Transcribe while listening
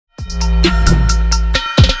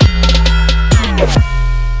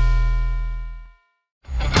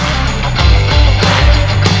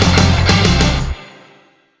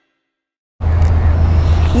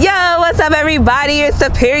everybody, it's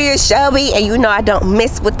Superior Chevy, and you know I don't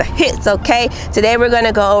miss with the hits, okay? Today we're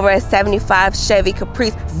gonna go over a 75 Chevy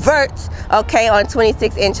Caprice Vert, okay, on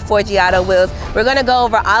 26-inch Forgiato wheels. We're gonna go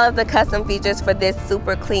over all of the custom features for this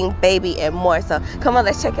super clean baby and more. So come on,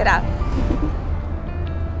 let's check it out.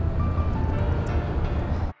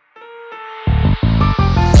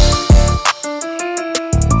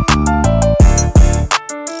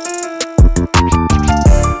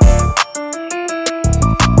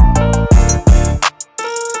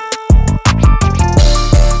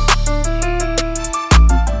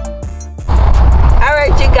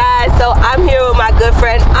 So I'm here with my good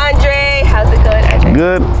friend Andre. How's it going, Andre?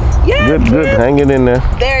 Good. Yeah, good. Hanging in there.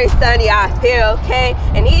 Very sunny out here, okay?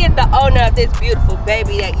 And he is the owner of this beautiful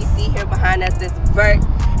baby that you see here behind us, this Vert.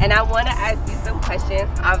 And I want to ask you some questions,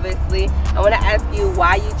 obviously. I want to ask you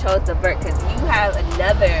why you chose the Vert, because you have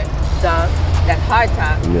another donk that's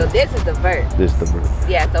hardtop. Yeah. So this is the Vert. This is the Vert.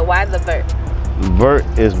 Yeah, so why the Vert? Vert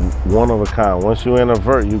is one of a kind. Once you're in a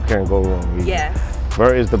Vert, you can't go wrong either. Yeah.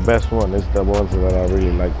 Vert is the best one. It's the ones that I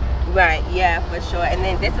really like. Right, yeah, for sure. And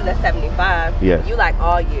then this is a 75. Yes. You like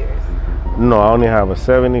all years? No, I only have a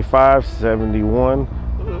 75,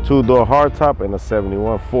 71, two-door hardtop, and a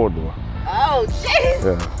 71 four-door. Oh, jeez.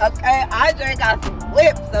 Yeah. Okay, Andre got some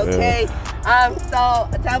whips, okay? Yeah. So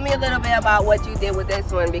tell me a little bit about what you did with this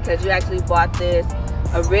one, because you actually bought this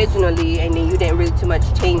originally and then you didn't really too much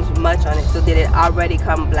change much on it. So did it already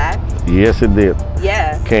come black? Yes, it did.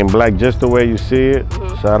 Yeah. Came black just the way you see it.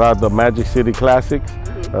 Shout out to Magic City Classics.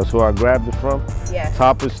 That's where I grabbed it from. Yeah.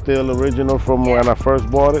 Top is still original from when I first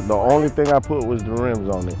bought it. The only thing I put was the rims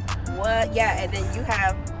on it. What? Yeah, and then you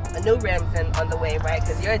have a new rims on the way, right?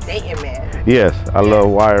 Because you're a dating man. Yes, I love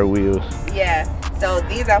wire wheels. Yeah. So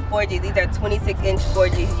these are forgis. These are 26-inch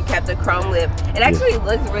forgis. You kept the chrome lip. It actually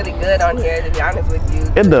looks really good on here, to be honest with you.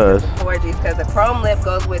 It does. Forgis, because the chrome lip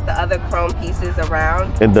goes with the other chrome pieces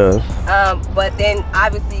around. It does. But then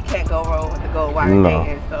obviously you can't go wrong with the gold wire.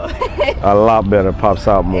 No. So a lot better, pops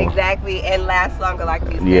out more. Exactly, and lasts longer, like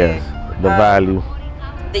you said. Yes, the value.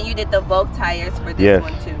 Then you did the Vogue tires for this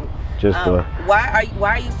one too. Just why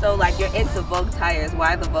are you so like you're into Vogue tires?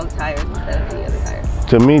 Why the Vogue tires instead of any other tires?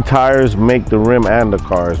 To me, tires make the rim and the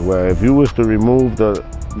car as well. If you was to remove the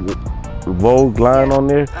Vogue line on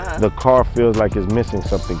there, the car feels like it's missing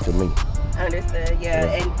something to me. Understood,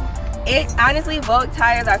 and it honestly, Vogue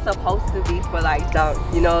tires are supposed to be for like donks.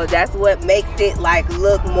 You know, that's what makes it like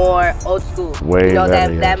look more old school. Way you know,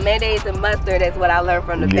 better, that mayonnaise and mustard is what I learned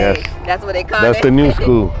from the Bay. That's what they call it. That's the new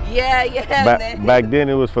school. Yeah. Back then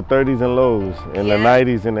it was for 30s and lows. In the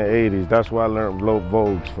 90s and the 80s, that's where I learned low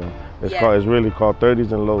Vogues from. It's really called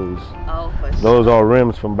 30s and lows. Oh, for sure. Those are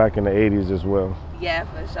rims from back in the 80s as well. Yeah,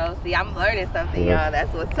 for sure. See, I'm learning something, y'all.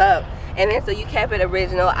 That's what's up. And then so you kept it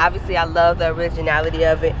original. Obviously, I love the originality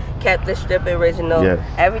of it. Kept the strip original.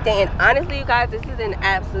 Everything. And honestly, you guys, this is in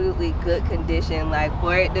absolutely good condition. Like,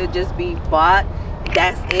 for it to just be bought,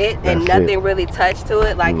 that's it. And nothing really touched to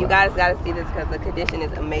it. Like, you guys got to see this because the condition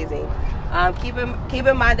is amazing. Keep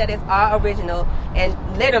in mind that it's all original, and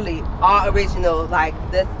literally all original. Like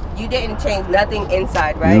this, you didn't change nothing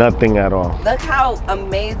inside, right? Nothing at all. Look how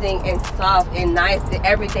amazing and soft and nice that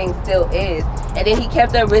everything still is. And then he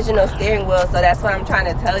kept the original steering wheel, so that's what I'm trying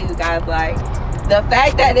to tell you guys. Like, the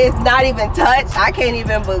fact that it's not even touched, I can't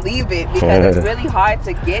even believe it, because it's really hard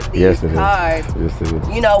to get these cars,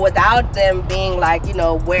 you know, without them being like, you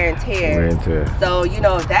know, wear and tear. So, you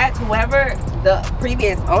know, that's whoever the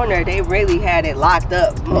previous owner, they really had it locked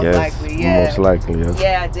up, most likely. Most likely,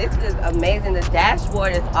 Yeah, this is amazing. The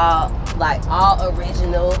dashboard is all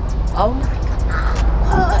original. Oh my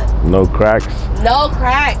God. No cracks. No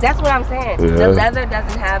cracks. That's what I'm saying. The leather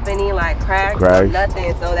doesn't have any like cracks. Or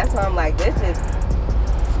nothing. So that's why I'm like, this is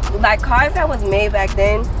like cars that was made back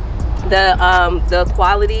then. The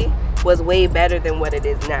quality was way better than what it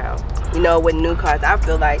is now. You know, with new cars, I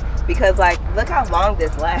feel like, because like look how long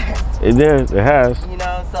this lasts. It has. You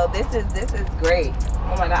know, so this is great.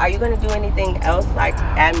 Oh my God, are you gonna do anything else like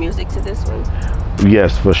add music to this one?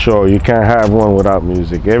 Yes, for sure. You can't have one without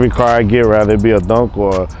music. Every car I get, rather it be a donk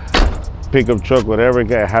or a pickup truck, whatever it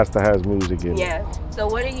get, has to have music in it. Yeah. So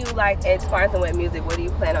what do you like as far as with music? What do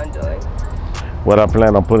you plan on doing? What I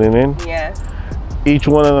plan on putting in? Yeah. Each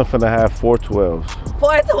one of them finna have 412s.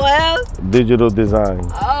 412s? Digital design.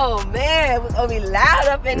 Oh man. Yeah, it was gonna be loud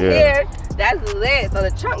up in here. That's lit. So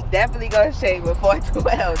the trunk definitely gonna shake with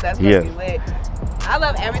 412. That's gonna be lit. I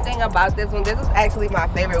love everything about this one. This is actually my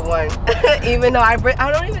favorite one. Even though I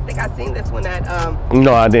don't even think I've seen this one at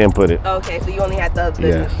No, I didn't put it. Okay, so you only had the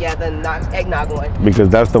eggnog one. Because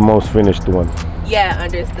that's the most finished one. Yeah,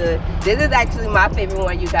 understood. This is actually my favorite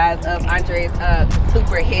one, you guys, of Andre's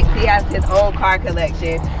super hits. He has his own car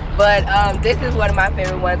collection. But this is one of my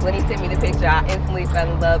favorite ones. When he sent me the picture, I instantly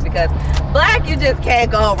fell in love because black, you just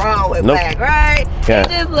can't go wrong with black, right? It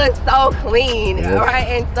just looks so clean, all right?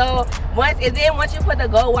 And so once you put the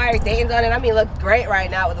gold wire Dayton's on it, I mean, it looks great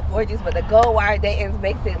right now with the Forgis, but the gold wire Dayton's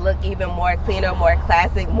makes it look even more cleaner, more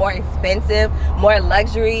classic, more expensive, more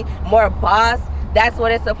luxury, more boss. That's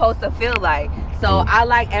what it's supposed to feel like. So I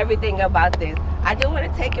like everything about this. I do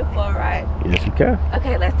want to take it for a ride. Yes, you can.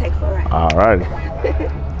 Okay, let's take it for a ride. All righty.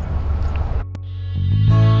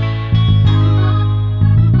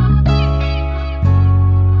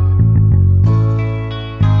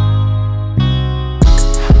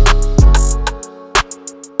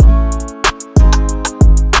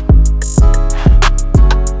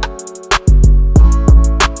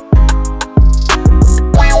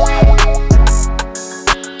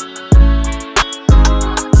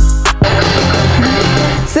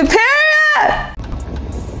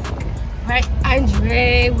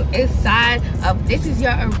 Andre inside of this is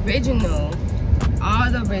your original, all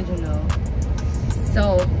the original.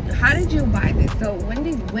 So how did you buy this? So when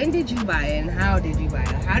did you buy it and how did you buy it?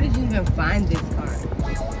 How did you even find this car?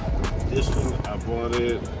 This one I bought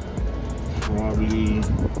it probably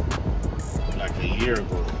like a year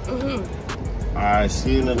ago. I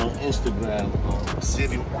seen it on Instagram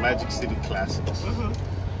on Magic City Classics,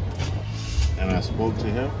 and I spoke to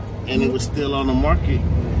him, and it was still on the market.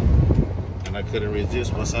 And I couldn't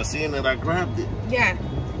resist. Once I seen it, I grabbed it. Yeah,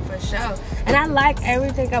 for sure. And I like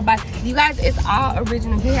everything about it. You guys, it's all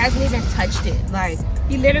original. He hasn't even touched it. Like,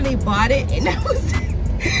 he literally bought it and that was it.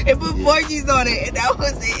 And put forgis on it and that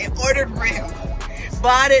was it. And ordered rims.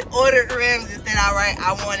 Bought it, ordered rims, and said, all right,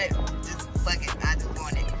 I want it. Just fuck it, I just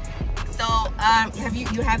want it. So,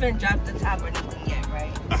 you haven't dropped the top or nothing yet,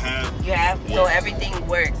 right? I have. You have? Yeah. So everything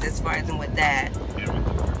works as far as with that?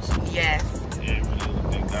 Everything works. Yes. Yeah,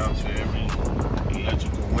 everything down to every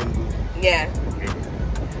electrical window. Yeah.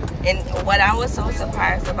 And what I was so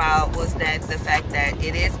surprised about was that the fact that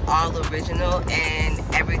it is all original and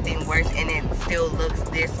everything works and it still looks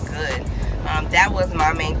this good. That was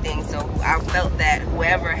my main thing. So I felt that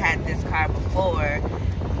whoever had this car before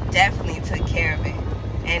definitely took care of it.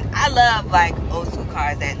 And I love like old school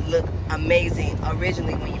cars that look amazing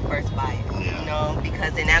originally when you first buy it. You know,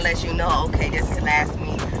 because then that lets you know, okay, this could last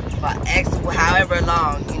me for X however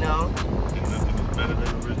long, you know.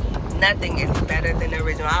 Nothing is better than the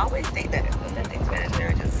original. I always say that nothing's better than the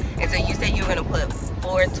original. And so you said you were gonna put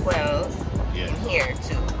 412s in here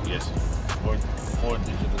too. Yes. Four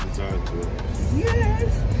digital design to it.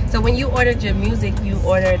 Yes. So when you ordered your music, you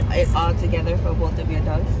ordered it all together for both of your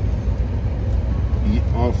dogs?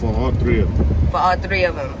 For all three of them. For all three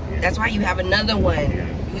of them. Yeah. That's why you have another one.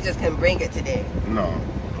 Yeah. You just couldn't bring it today. No.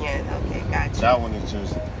 Yeah. Okay. Gotcha. That one is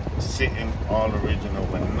just sitting all original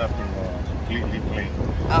with nothing on, completely plain.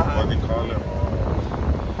 What they call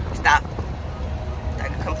it? Stop.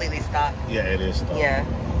 Like completely stop. Yeah, it is stop. Yeah.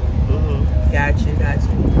 Gotcha.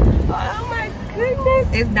 Oh my goodness,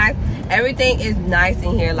 it's nice. Everything is nice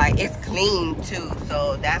in here. Like it's clean too.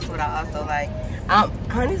 So that's what I also like.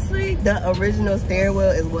 Honestly, the original steering wheel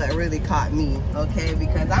is what really caught me. Okay,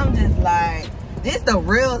 because I'm just like, this the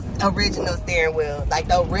real original steering wheel, like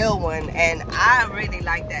the real one, and I really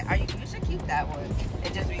like that. You should keep that one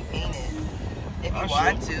and just repaint it if you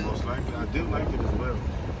want to. Most likely, I do like it as well.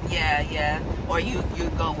 Yeah. Or you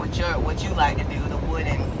go with what you like to do, the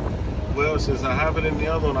wooden. Well, since I have it in the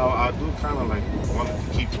other one, I do kind of like want to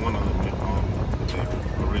keep one of them on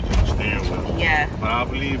the original steering wheel. Yeah. But I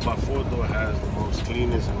believe my 4-door has the most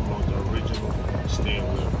cleanest and most original steering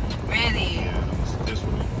wheel. Really? Yeah. This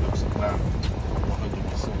one looks about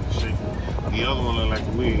 100% shaky. The other one look like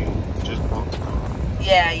we just bought the car.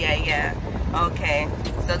 Yeah. Okay.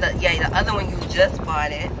 So the other one you just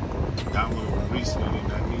bought it. That one was recently,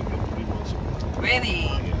 not even 3 months ago. Really?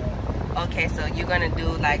 Yeah. Okay, so you're gonna do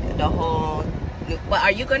like the whole new, but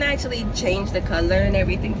are you gonna actually change the color and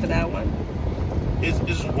everything for that one?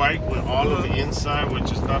 It's white with all of the inside,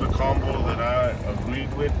 which is not a combo that I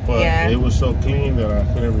agreed with, but it was so clean that I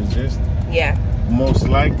couldn't resist. Yeah. Most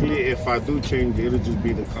likely, if I do change it, it'll just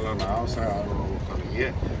be the color on the outside. I don't know what color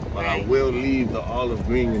yet, but I will leave the olive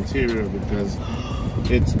green interior because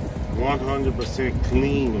it's 100%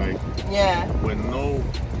 clean, like with no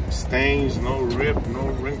stains, no rip, no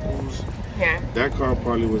wrinkles. Yeah. That car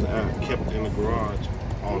probably was kept in the garage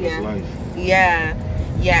all his life. Yeah.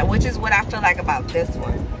 Yeah, which is what I feel like about this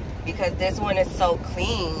one. Because this one is so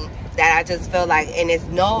clean that I just feel like, and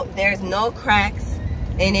there's no cracks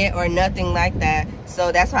in it or nothing like that.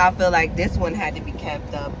 So that's why I feel like this one had to be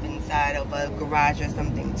kept up inside of a garage or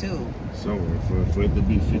something too. Somewhere for it to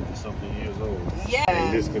be 50-something years old. Yeah.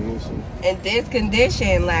 In this condition. In this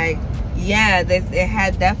condition, like, yeah,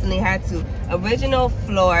 it definitely had to. Original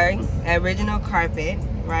floor, original carpet,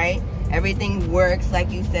 right? Everything works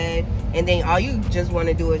like you said, and then all you just want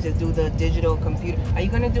to do is just do the digital computer. Are you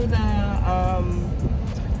gonna do the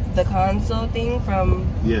console thing from?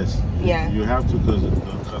 Yes. Yeah. You have to because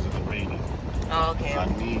of the radio. Oh, okay. I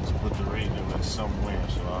need to put the radio in somewhere,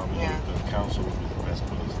 so I believe the console would be the best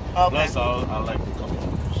place. Okay. Plus, I like the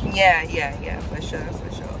colors. Yeah, for sure.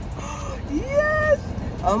 Yes.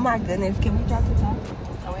 Oh my goodness, can we drop the top?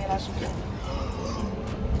 Oh wait, that's okay.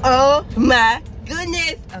 Oh my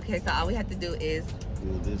goodness. Okay, so all we have to do is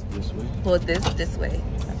pull this way. Pull this way.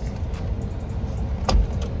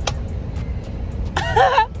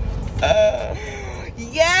 Okay.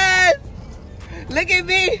 Yes! Look at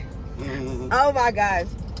me! Oh my gosh.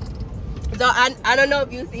 So I don't know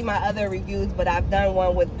if you see my other reviews, but I've done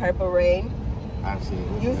one with Purple Rain. I've seen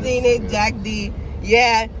it. You've seen it, Jack D.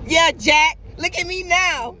 Yeah, Jack. Look at me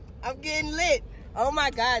now. I'm getting lit. Oh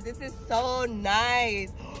my God, this is so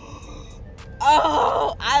nice.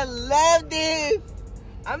 Oh, I love this.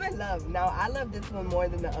 I'm in love. Now, I love this one more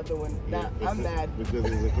than the other one. Yeah, I'm mad. Because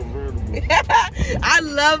it's a convertible. I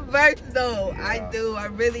love Verts though. Yeah. I do. I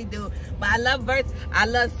really do. But I love Verts. I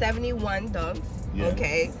love 71 donks. Yeah.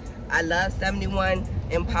 Okay. I love 71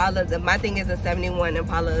 Impala. My thing is a 71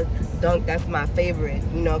 Impala donk. That's my favorite,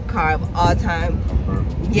 car of all time.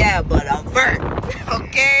 Yeah, but a Vert.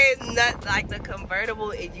 Okay, it's not like the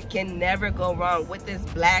convertible. You can never go wrong with this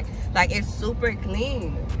black. Like, it's super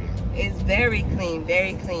clean. It's very clean,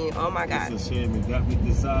 very clean. Oh my God. It's a shame. It got me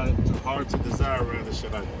hard to decide rather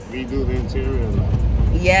should I redo the interior or not.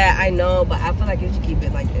 Yeah, I know, but I feel like you should keep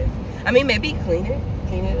it like this. I mean, maybe clean it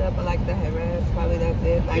up like the headrest. Probably that's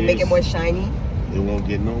it. Like, make it more shiny. It won't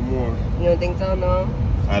get no more. You don't think so? No?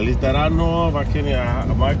 At least that I know of.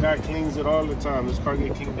 My guy cleans it all the time. This car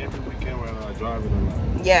get cleaned every weekend whether I drive it or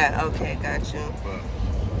not. Yeah, okay, got you. But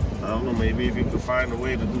I don't know, maybe if you could find a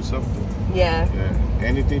way to do something. Yeah.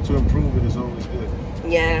 Anything to improve it is always good.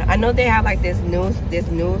 Yeah, I know they have like this new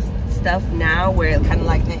stuff now where it kind of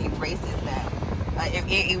like it erases that.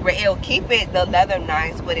 It'll keep the leather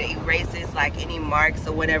nice, but it erases like any marks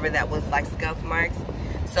or whatever that was like scuff marks.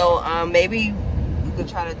 So maybe you could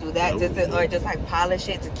try to do that, or just like polish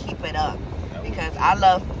it to keep it up. Because I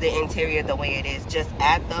love the interior the way it is. Just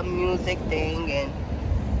add the music thing and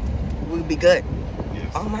we'll be good.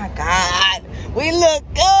 Yes. Oh my God, we look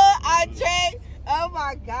good, Andre. Oh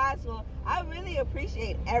my gosh, well, I really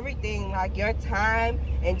appreciate everything, like your time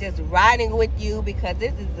and just riding with you, because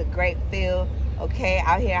this is a great feel, okay,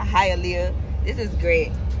 out here at Hialeah. This is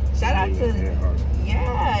great. Shout out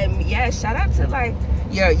to, shout out to like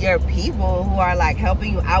your people who are like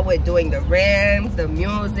helping you out with doing the rims, the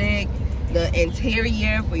music, the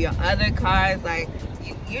interior for your other cars. Like,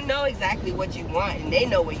 you know exactly what you want, and they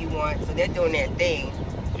know what you want, so they're doing their thing.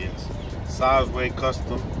 Yes. Sizeway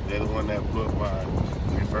Custom, they're the one that put my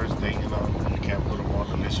reverse dating on. You can't put them on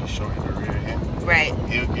unless you shorten the rear end. Right.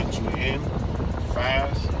 He'll get you in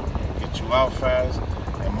fast, get you out fast,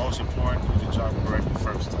 and most important, do the job correct the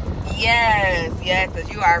first time. Yes, because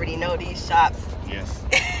you already know these shops. Yes.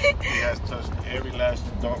 He has touched every last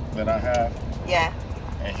donk that I have. Yeah.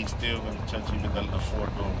 And he's still going to touch even the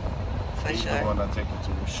 4-door. For he's sure. The one I take it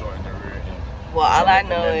to shorten the rear end. Well, all I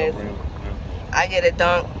know is I get a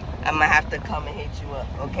donk, I'm gonna have to come and hit you up,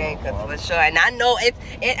 okay? Because for sure, and I know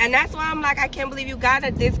and that's why I'm like, I can't believe you got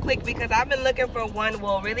it this quick, because I've been looking for one.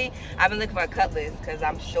 Well, really, I've been looking for a Cutlass because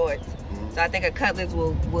I'm short. So I think a Cutlass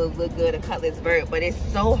will look good, a Cutlass Vert, but it's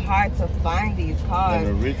so hard to find these cars.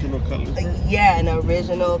 An original Cutlass Vert? Yeah, an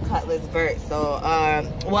original Cutlass Vert. So,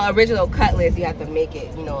 well, original Cutlass, you have to make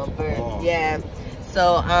it, a Vert. Oh. Yeah.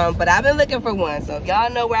 So, but I've been looking for one. So if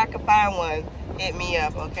y'all know where I can find one, hit me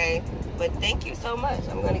up, okay? But thank you so much.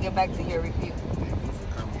 I'm gonna get back to your review.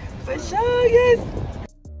 For sure, yes.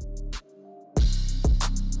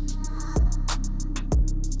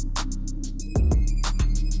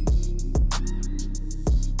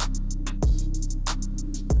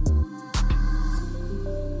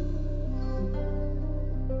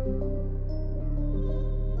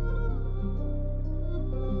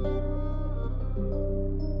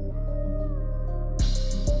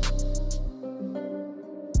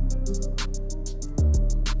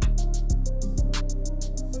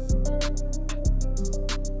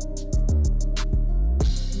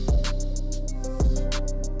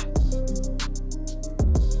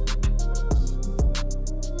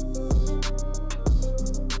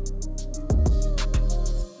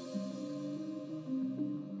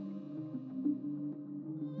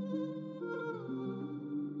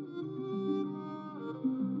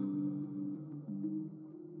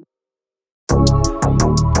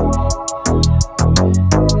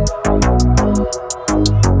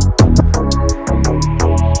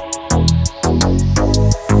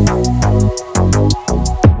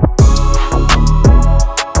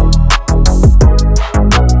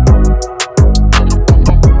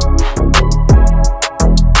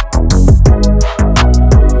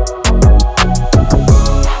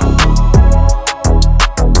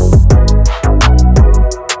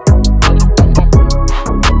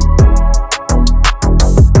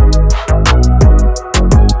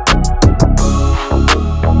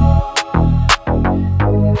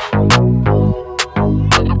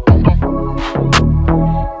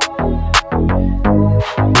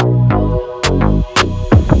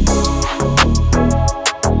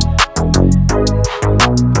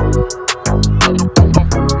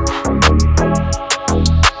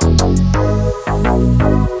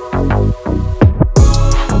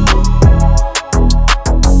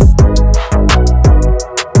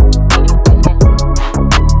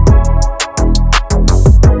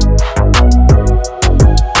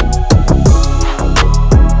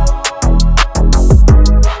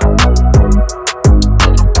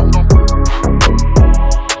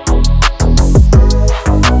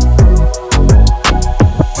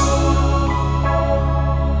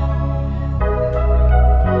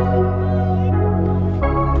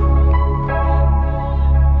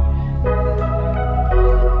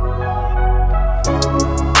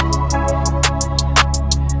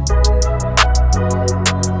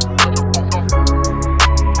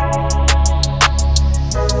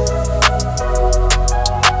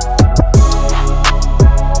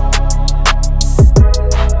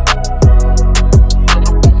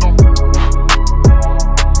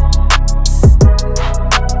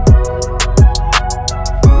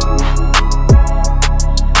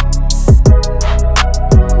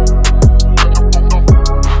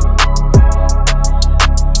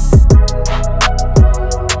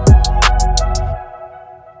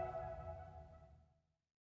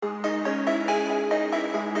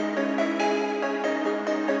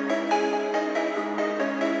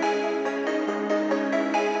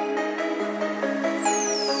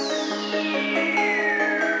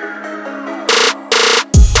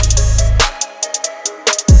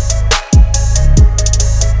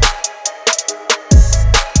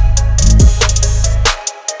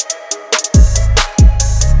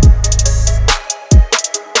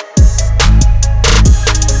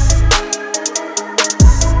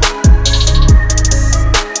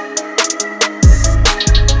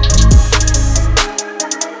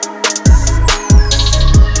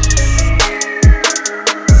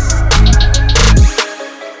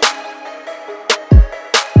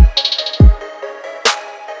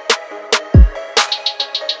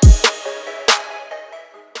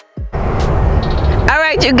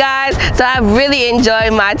 So I really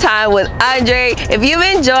enjoyed my time with Andre. If you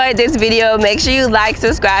enjoyed this video, make sure you like,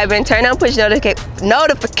 subscribe, and turn on push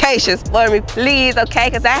notifications for me, please, okay?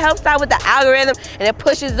 Because that helps out with the algorithm, and it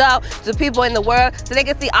pushes out to people in the world so they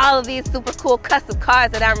can see all of these super cool custom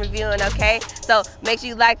cars that I'm reviewing, okay? So make sure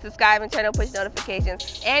you like, subscribe, and turn on push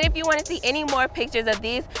notifications. And if you want to see any more pictures of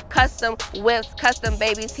these custom whips, custom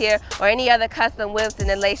babies here, or any other custom whips in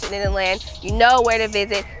the nation in the land, you know where to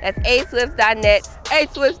visit. That's aswips.net,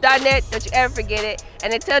 aswips.net. Don't you ever forget it.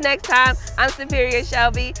 And until next time, I'm Superior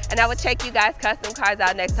Shelby, and I will check you guys custom cars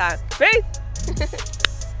out next time. Peace!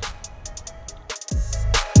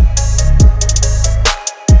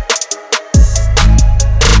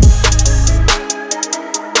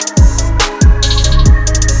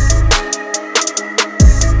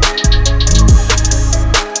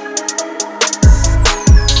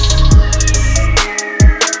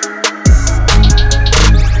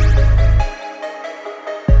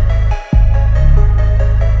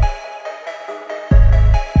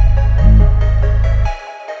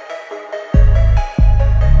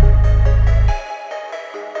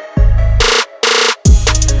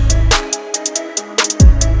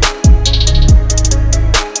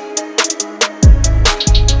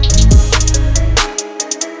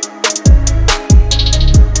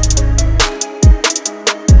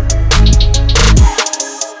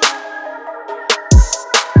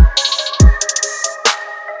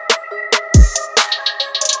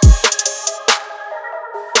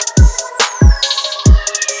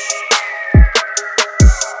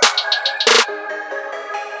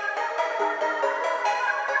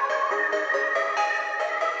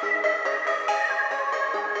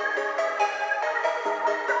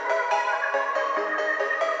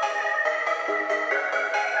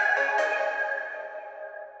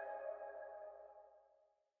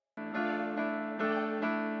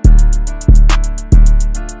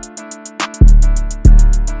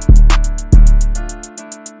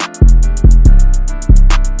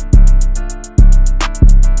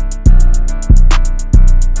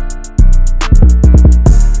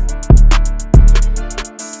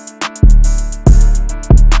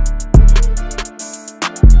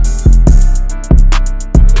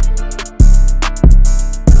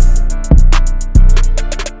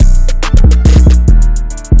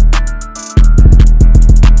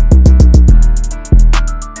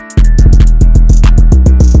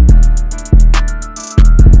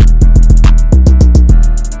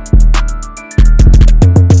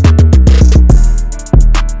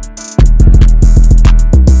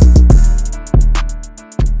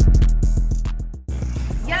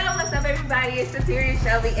 Superior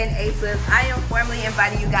Shelby and A-Swift. I am formally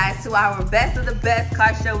inviting you guys to our best of the best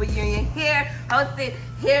car show reunion here, hosted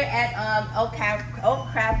here at Oak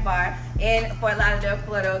Craft Bar in Fort Lauderdale,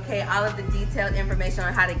 Florida, okay? All of the detailed information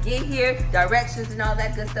on how to get here, directions and all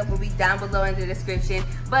that good stuff will be down below in the description.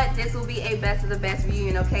 But this will be a best of the best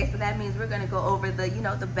reunion, okay? So that means we're gonna go over the,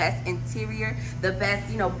 the best interior, the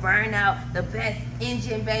best, burnout, the best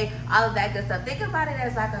engine bay, all of that good stuff. Think about it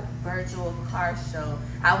as like a virtual car show.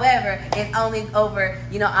 However, it's only over,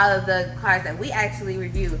 all of the cars that we actually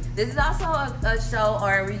review. This is also a show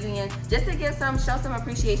or a reunion just to show some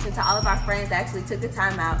appreciation to all of our friends that actually took the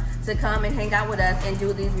time out to come and hang out with us and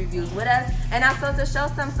do these reviews with us, and also to show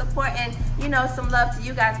some support and some love to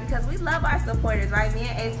you guys, because we love our supporters, right? Me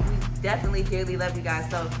and Ace, we definitely dearly love you guys.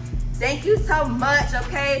 So thank you so much,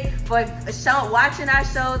 okay, for watching our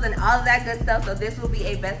shows and all of that good stuff. So this will be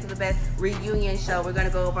a best of the best reunion show. We're gonna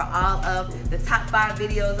go over all of the top 5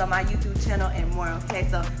 videos on my YouTube channel and more, okay?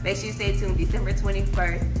 So make sure you stay tuned December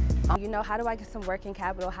 21st. How do I get some working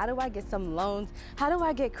capital? How do I get some loans? How do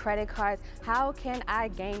I get credit cards? How can I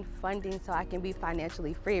gain funding so I can be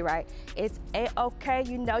financially free, right? It's okay,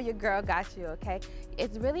 your girl got you, okay?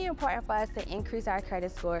 It's really important for us to increase our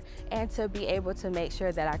credit score and to be able to make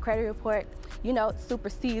sure that our credit report,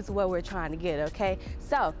 supersedes what we're trying to get, okay?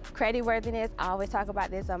 So, credit worthiness, I always talk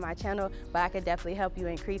about this on my channel, but I could definitely help you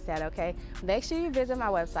increase that, okay? Make sure you visit my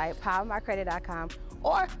website, powermycredit.com,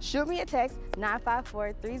 or shoot me a text,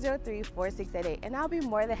 954-303-4688, and I'll be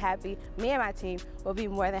more than happy, me and my team will be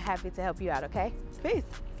more than happy to help you out, okay? Peace.